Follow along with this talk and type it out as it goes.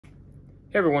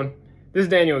Hey everyone, this is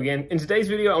Daniel again. In today's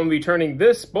video, I'm going to be turning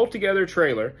this bolt-together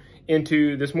trailer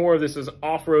into this is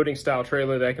off-roading style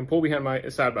trailer that I can pull behind my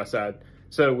side-by-side.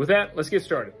 So with that, let's get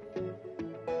started.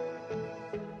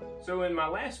 So in my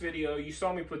last video, you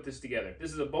saw me put this together.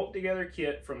 This is a bolt-together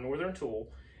kit from Northern Tool,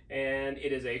 and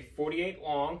it is a 48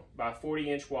 long by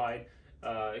 40 inch wide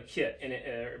kit,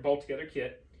 and bolt-together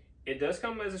kit. It does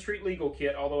come as a street legal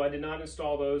kit, although I did not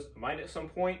install those. I might at some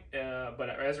point, but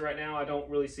as of right now, I don't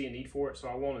really see a need for it, so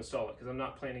I won't install it because I'm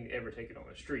not planning to ever take it on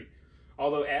the street.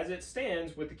 Although as it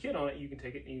stands with the kit on it, you can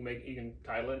take it and you can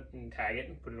title it and tag it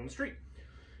and put it on the street.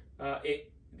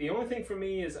 The only thing for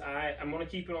me is I'm going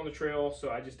to keep it on the trail, so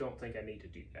I just don't think I need to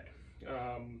do that.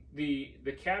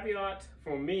 The caveat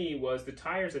for me was the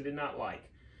tires I did not like.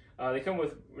 They come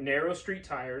with narrow street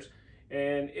tires,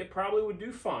 and it probably would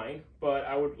do fine, but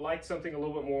I would like something a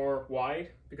little bit more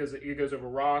wide because it goes over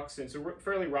rocks, and it's a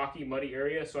fairly rocky, muddy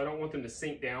area, so I don't want them to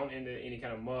sink down into any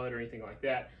kind of mud or anything like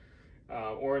that,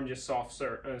 or in just soft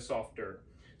dirt.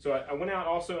 So I went out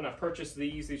also and I purchased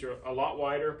these. These are a lot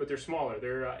wider, but they're smaller.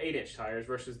 They're 8-inch tires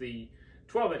versus the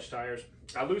 12-inch tires.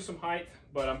 I lose some height,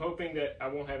 but I'm hoping that I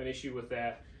won't have an issue with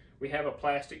that. We have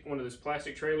one of those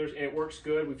plastic trailers, and it works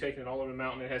good. We've taken it all over the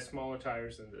mountain. It has smaller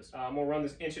tires than this. I'm gonna run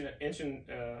this inch and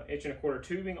a quarter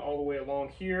tubing all the way along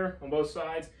here on both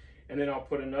sides, and then I'll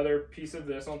put another piece of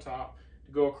this on top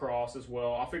to go across as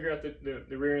well. I'll figure out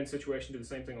the rear end situation, do the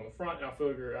same thing on the front, and I'll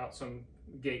figure out some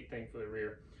gate thing for the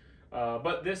rear.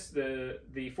 But the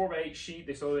 4x8 sheet,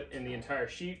 they sold it in the entire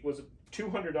sheet, was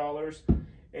 $200,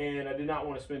 and I did not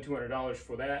want to spend $200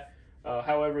 for that.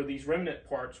 However, these remnant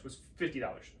parts was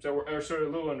 $50, so we're sort of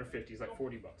a little under 50, it's like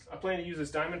 40 bucks. I plan to use this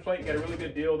diamond plate, got a really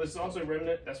good deal. This is also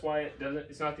remnant, that's why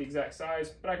it's not the exact size,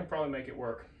 but I can probably make it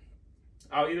work.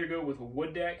 I'll either go with a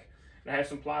wood deck, and I have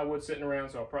some plywood sitting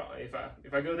around, so I'll probably,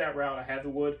 if I go that route, I have the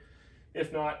wood.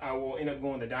 If not, I will end up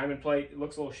going the diamond plate. It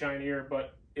looks a little shinier,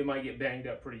 but it might get banged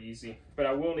up pretty easy. But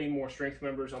I will need more strength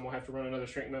members. I'm gonna have to run another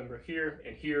strength member here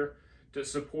and here to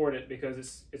support it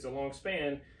because it's a long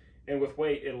span. And with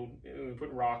weight, it'll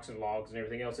put rocks and logs and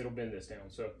everything else, it'll bend this down.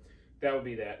 So that would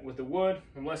be that. With the wood,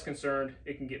 I'm less concerned.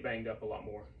 It can get banged up a lot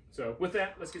more. So with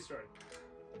that, let's get started.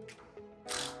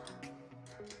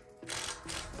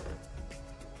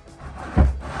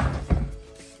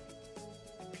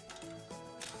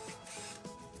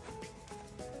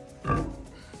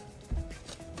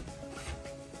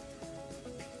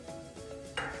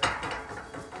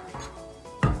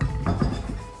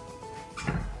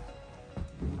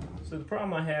 So the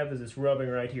problem I have is it's rubbing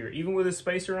right here. Even with a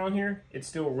spacer on here, it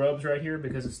still rubs right here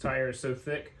because this tire is so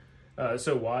thick,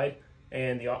 so wide,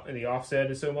 and the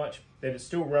offset is so much that it's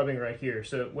still rubbing right here.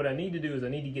 So what I need to do is I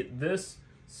need to get this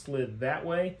slid that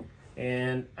way,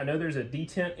 and I know there's a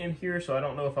detent in here, so I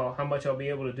don't know how much I'll be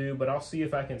able to do, but I'll see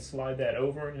if I can slide that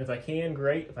over, and if I can,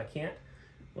 great. If I can't,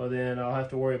 well then I'll have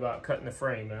to worry about cutting the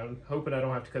frame. And I'm hoping I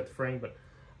don't have to cut the frame, but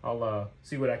I'll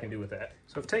see what I can do with that.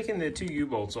 So I've taken the two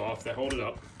U-bolts off that hold it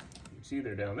up. See,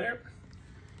 they're down there.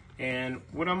 And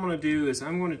what I'm going to do is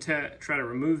I'm going to try to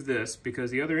remove this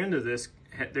because the other end of this,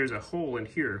 there's a hole in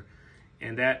here,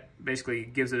 and that basically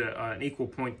gives it an equal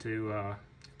point to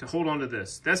hold on to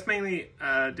this. That's mainly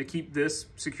to keep this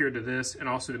secured to this, and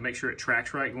also to make sure it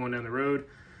tracks right going down the road.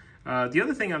 The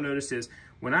other thing I've noticed is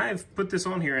when I've put this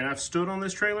on here and I've stood on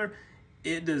this trailer,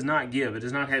 it does not give. It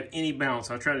does not have any bounce.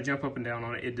 I try to jump up and down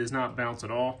on it. It does not bounce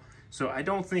at all. So I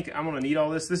don't think I'm gonna need all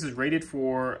this. This is rated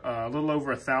for a little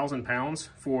over 1,000 pounds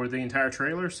for the entire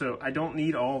trailer. So I don't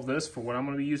need all of this for what I'm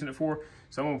gonna be using it for.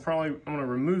 So I'm gonna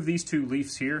remove these two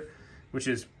leaves here, which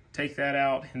is take that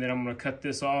out, and then I'm gonna cut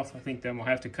this off. I think that I'm gonna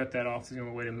have to cut that off. It's the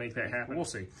only way to make that happen. We'll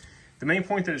see. The main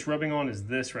point that it's rubbing on is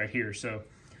this right here. So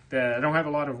I don't have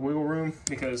a lot of wiggle room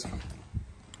because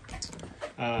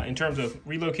in terms of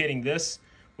relocating this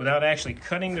without actually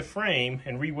cutting the frame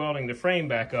and re-welding the frame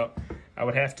back up, I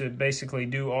would have to basically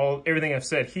do everything I've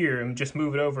said here and just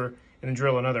move it over and then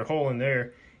drill another hole in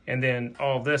there, and then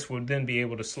all of this would then be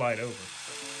able to slide over.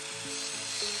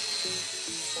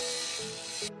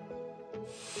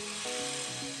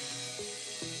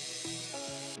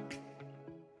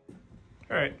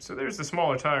 All right, so there's the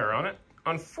smaller tire on it.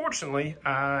 Unfortunately,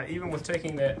 even with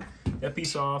taking that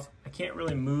piece off, I can't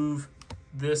really move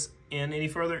this in any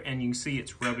further, and you can see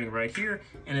it's rubbing right here,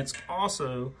 and it's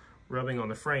also rubbing on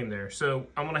the frame there. So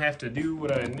I'm gonna have to do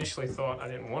what I initially thought I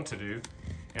didn't want to do,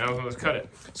 and I was gonna cut it.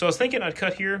 So I was thinking I'd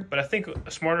cut here, but I think a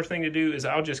smarter thing to do is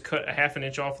I'll just cut a 1/2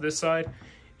 inch off this side,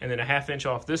 and then a 1/2 inch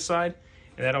off this side,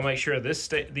 and that'll make sure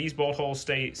these bolt holes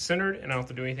stay centered, and I don't have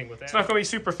to do anything with that. It's not gonna be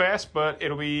super fast, but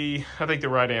it'll be, I think, the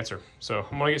right answer. So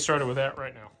I'm gonna get started with that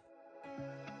right now.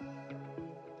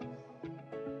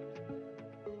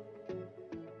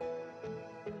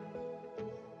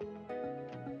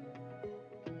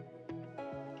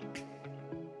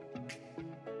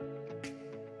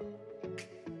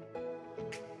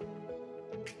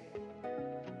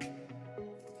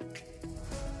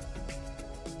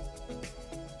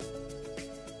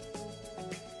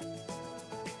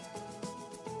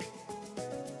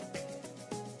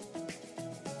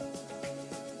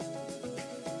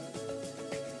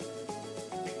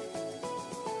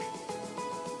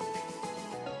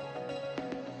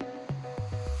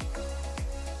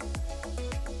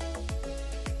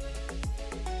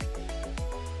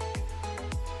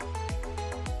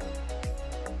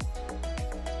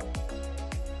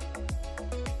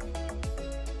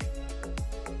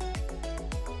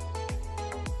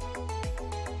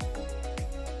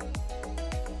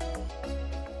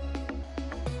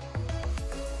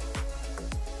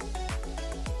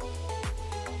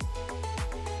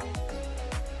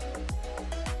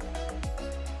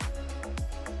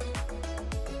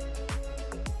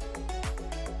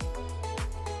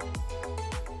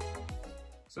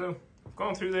 So I've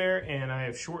gone through there and I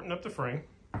have shortened up the frame.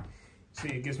 See,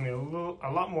 it gives me a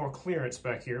lot more clearance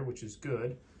back here, which is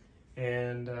good.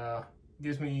 And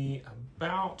gives me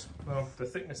about, well, the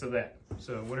thickness of that.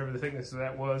 So whatever the thickness of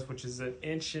that was, which is 1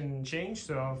 inch and change.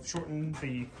 So I've shortened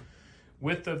the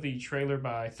width of the trailer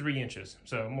by 3 inches.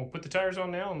 So I'm gonna put the tires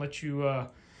on now and let you, and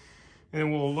then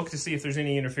we'll look to see if there's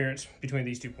any interference between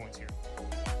these 2 points here.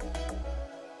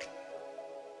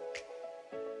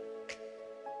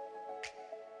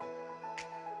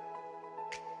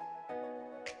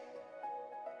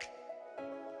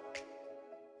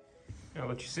 Now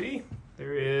let you see,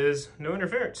 there is no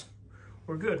interference.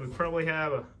 We're good. We probably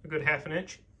have a good 1/2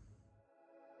 inch.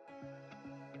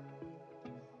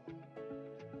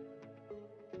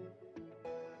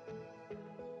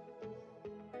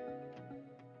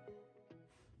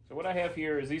 So what I have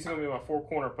here is these are going to be my 4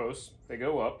 corner posts. They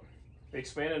go up. The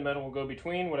expanded metal will go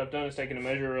between. What I've done is taken a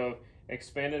measure of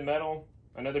expanded metal,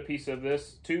 another piece of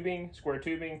this tubing, square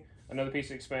tubing, another piece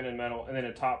of expanded metal, and then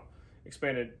a top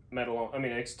expanded metal,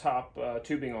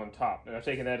 tubing on top. And I've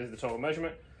taken that as the total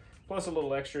measurement, plus a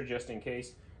little extra just in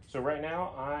case. So right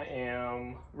now I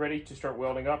am ready to start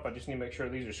welding up. I just need to make sure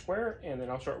these are square, and then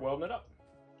I'll start welding it up.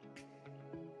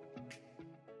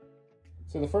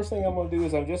 So the first thing I'm going to do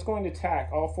is I'm just going to tack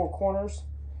all 4 corners,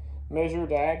 measure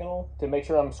diagonal to make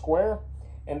sure I'm square,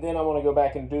 and then I'm going to go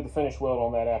back and do the finish weld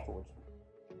on that afterwards.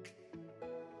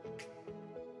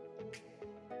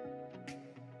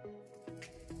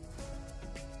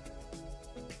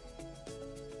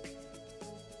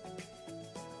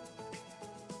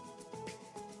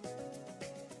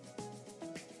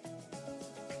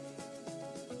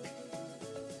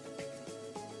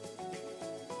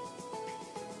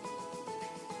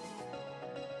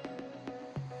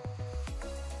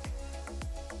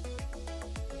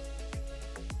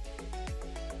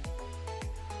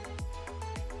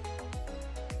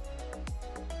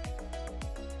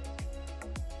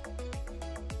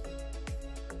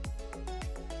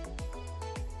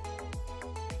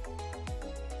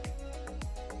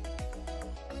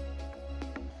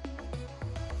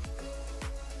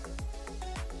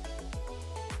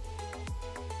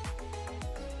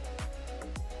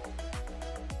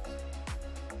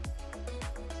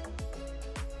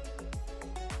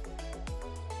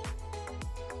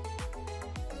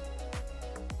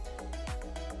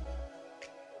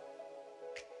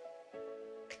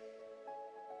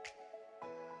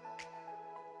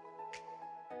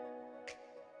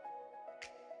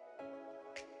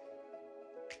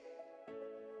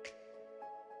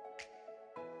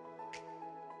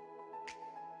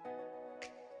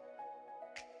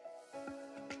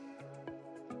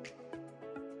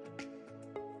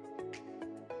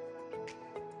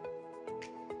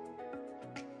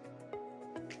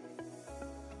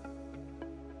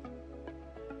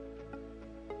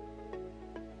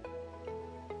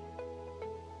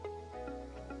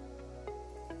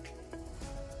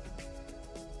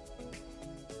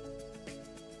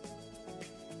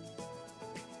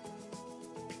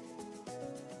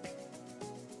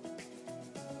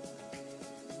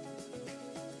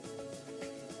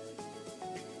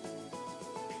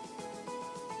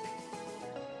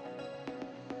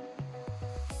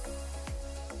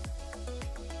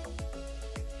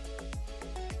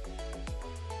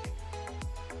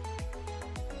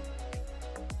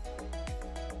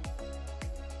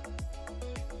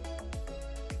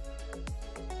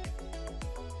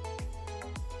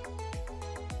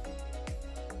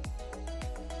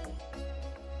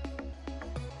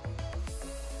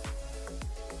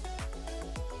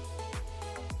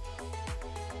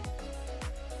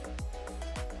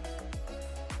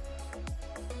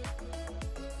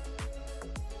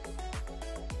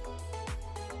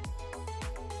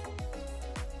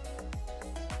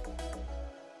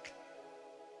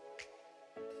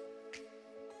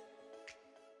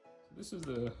 This is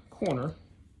the corner.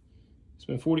 It's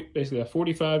been basically I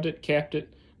 45'd it, capped it.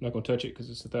 I'm not gonna touch it because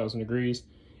it's 1,000 degrees.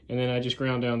 And then I just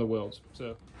ground down the welds.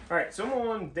 So, all right, so I'm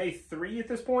on day 3 at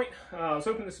this point. I was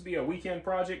hoping this would be a weekend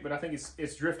project, but I think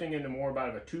it's drifting into more about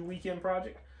of a 2-weekend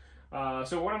project.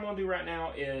 So what I'm gonna do right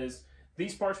now is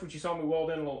these parts which you saw me weld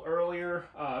in a little earlier,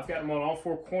 I've got them on all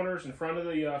 4 corners in front of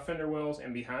the fender wells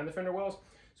and behind the fender wells.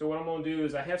 So what I'm gonna do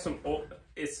is I have some,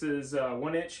 this is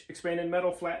 1 inch expanded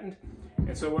metal flattened.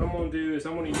 And so what I'm gonna do is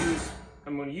I'm gonna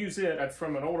use it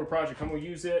from an older project. I'm gonna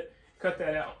use it, cut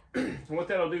that out. And what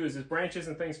that'll do is as branches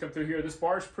and things come through here, this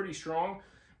bar is pretty strong,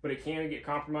 but it can get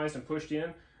compromised and pushed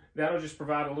in. That'll just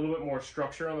provide a little bit more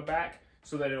structure on the back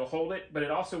so that it'll hold it, but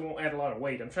it also won't add a lot of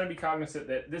weight. I'm trying to be cognizant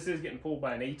that this is getting pulled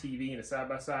by an ATV and a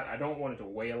side-by-side. I don't want it to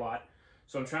weigh a lot.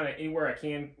 So I'm trying to, anywhere I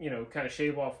can, you know, kind of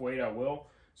shave off weight, I will.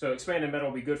 So expanded metal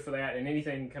will be good for that, and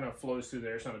anything kind of flows through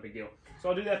there, it's not a big deal. So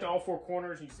I'll do that to all 4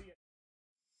 corners, and you see it.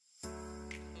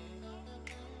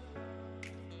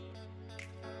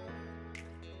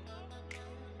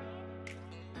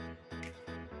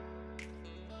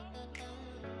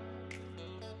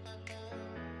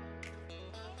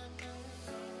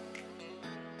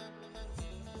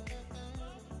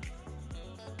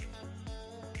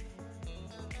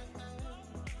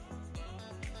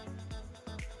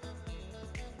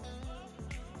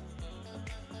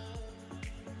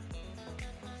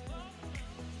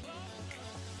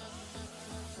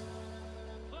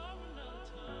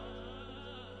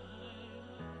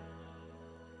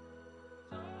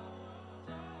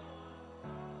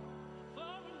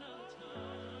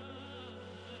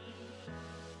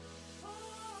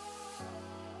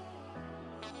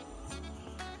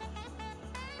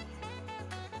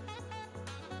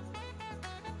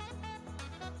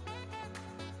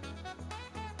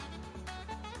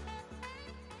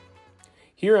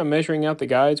 Here I'm measuring out the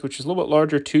guides, which is a little bit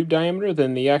larger tube diameter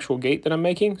than the actual gate that I'm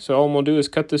making. So all I'm going to do is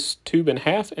cut this tube in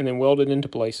half and then weld it into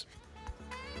place.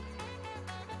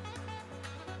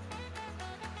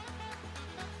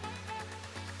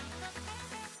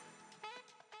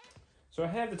 So I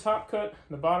have the top cut,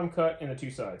 the bottom cut, and the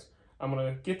 2 sides. I'm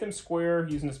going to get them square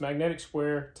using this magnetic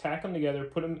square, tack them together,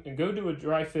 put them, and go do a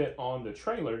dry fit on the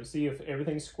trailer to see if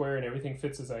everything's square and everything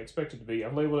fits as I expect it to be.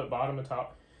 I've labeled it bottom and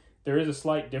top. There is a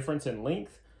slight difference in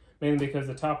length, mainly because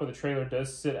the top of the trailer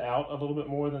does sit out a little bit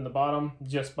more than the bottom,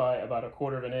 just by about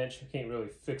 1/4 inch. I can't really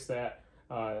fix that.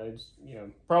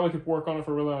 Probably could work on it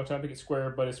for a really long time to get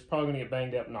square, but it's probably going to get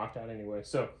banged up and knocked out anyway.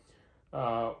 So,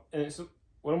 what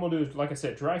I'm going to do is, like I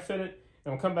said, dry fit it,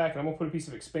 and I'll come back and I'm going to put a piece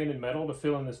of expanded metal to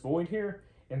fill in this void here,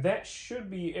 and that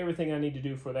should be everything I need to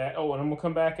do for that. Oh, and I'm going to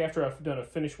come back after I've done a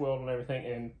finish weld and everything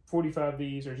and 45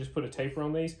 these, or just put a taper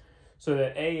on these, so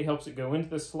that A, it helps it go into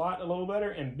the slot a little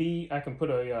better, and B, I can put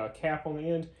a cap on the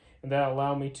end, and that'll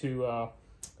allow me to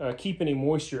keep any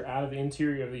moisture out of the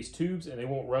interior of these tubes, and they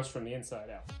won't rust from the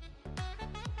inside out.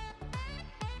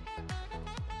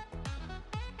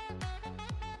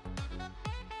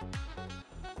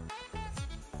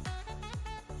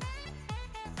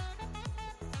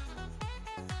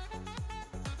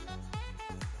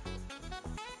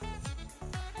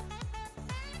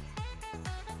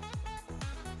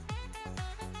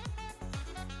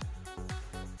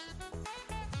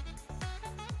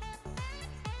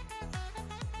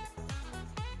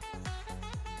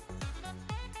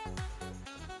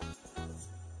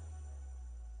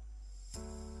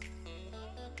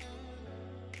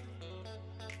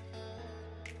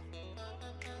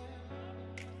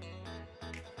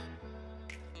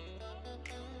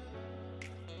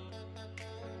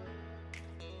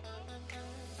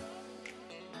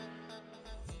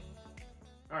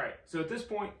 All right, so at this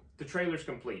point, the trailer's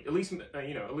complete, at least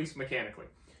mechanically.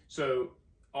 So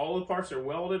all the parts are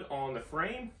welded on the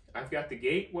frame. I've got the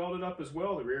gate welded up as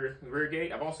well, the rear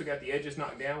gate. I've also got the edges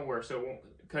knocked down so it won't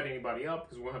cut anybody up,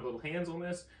 because we won't have little hands on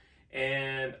this.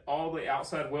 And all the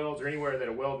outside welds, or anywhere that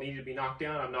a weld needed to be knocked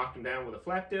down, I've knocked them down with a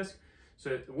flat disc.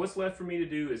 So what's left for me to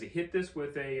do is hit this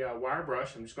with a wire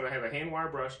brush. I'm just going to have a hand wire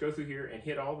brush go through here and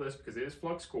hit all this, because it is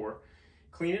flux core.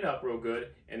 Clean it up real good,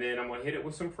 and then I'm going to hit it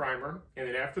with some primer, and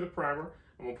then after the primer,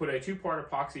 I'm going to put a 2-part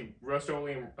epoxy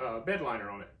Rust-Oleum bed liner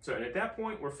on it. So, and at that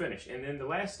point, we're finished. And then the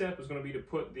last step is going to be to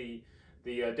put the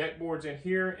deck boards in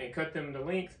here and cut them to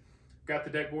length. Got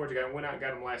the deck boards, I went out and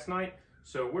got them last night,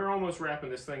 so we're almost wrapping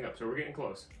this thing up, so we're getting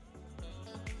close.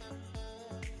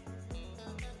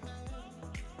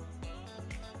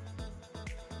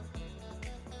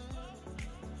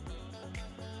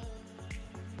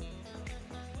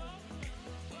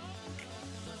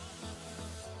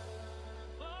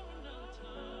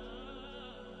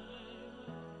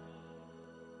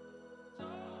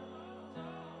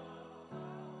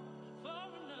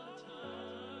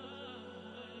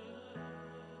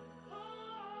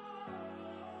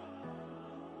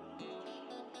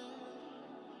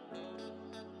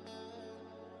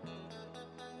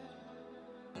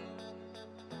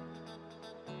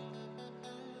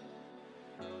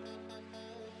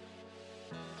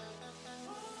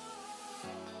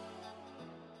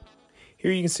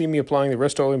 Here you can see me applying the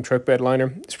Rust-Oleum truck bed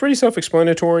liner. It's pretty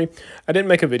self-explanatory. I didn't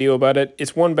make a video about it.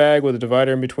 It's one bag with a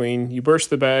divider in between. You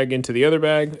burst the bag into the other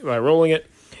bag by rolling it.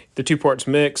 The 2 parts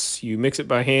mix. You mix it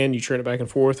by hand. You turn it back and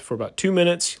forth for about 2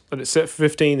 minutes. Let it set for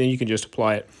 15, then you can just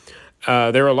apply it.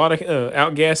 There are a lot of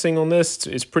outgassing on this.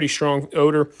 It's pretty strong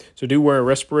odor, so do wear a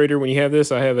respirator when you have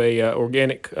this. I have a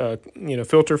organic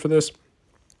filter for this.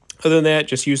 Other than that,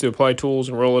 just use the apply tools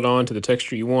and roll it on to the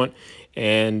texture you want,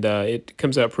 and it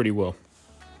comes out pretty well.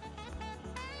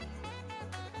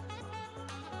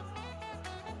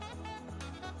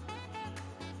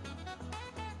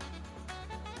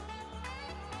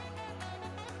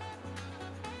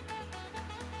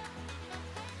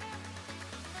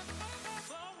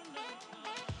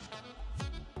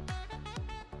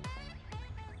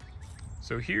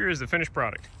 So here is the finished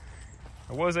product.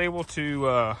 I was able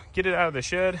to get it out of the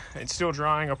shed. It's still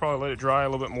drying. I'll probably let it dry a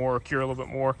little bit more, cure a little bit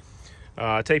more.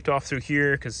 Taped off through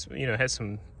here because, you know, it has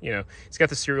some, you know, it's got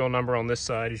the serial number on this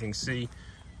side, as you can see.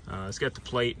 It's got the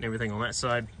plate and everything on that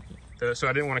side. So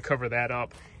I didn't want to cover that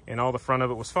up. And all the front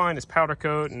of it was fine. It's powder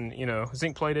coat and, you know,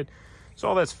 zinc plated. So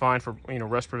all that's fine for, you know,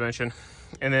 rust prevention.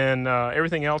 And then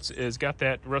everything else is got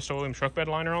that Rust-Oleum truck bed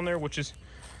liner on there, which is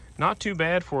not too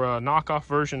bad for a knockoff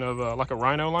version of like a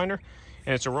Rhino liner.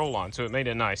 And it's a roll-on, so it made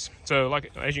it nice. So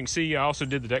like, as you can see, I also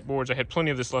did the deck boards. I had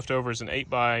plenty of this left over as an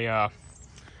 8x,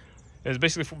 it was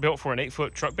basically built for an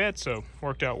 8-foot truck bed, so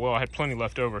worked out well. I had plenty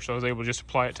left over, so I was able to just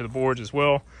apply it to the boards as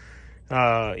well.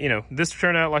 You know, this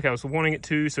turned out like I was wanting it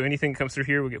to, so anything that comes through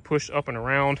here will get pushed up and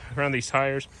around these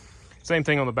tires. Same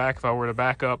thing on the back. If I were to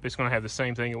back up, it's going to have the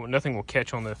same thing. Nothing will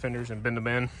catch on the fenders and bend them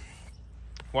in.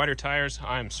 Wider tires,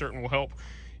 I am certain will help,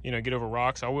 you know, get over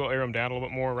rocks. I will air them down a little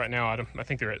bit more. Right now, I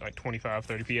think they're at like 25,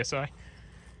 30 PSI.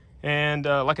 And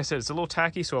like I said, it's a little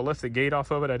tacky, so I left the gate off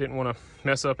of it. I didn't want to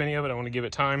mess up any of it. I want to give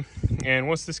it time. And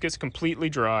once this gets completely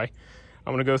dry,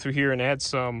 I'm going to go through here and add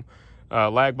some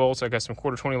lag bolts. I got some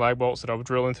 1/4-20 lag bolts that I'll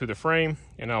drill in through the frame,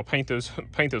 and I'll paint those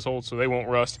holes so they won't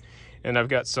rust. And I've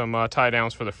got some tie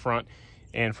downs for the front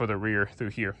and for the rear through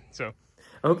here. So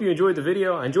I hope you enjoyed the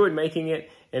video. I enjoyed making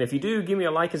it. And if you do, give me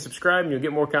a like and subscribe, and you'll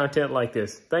get more content like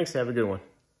this. Thanks. Have a good one.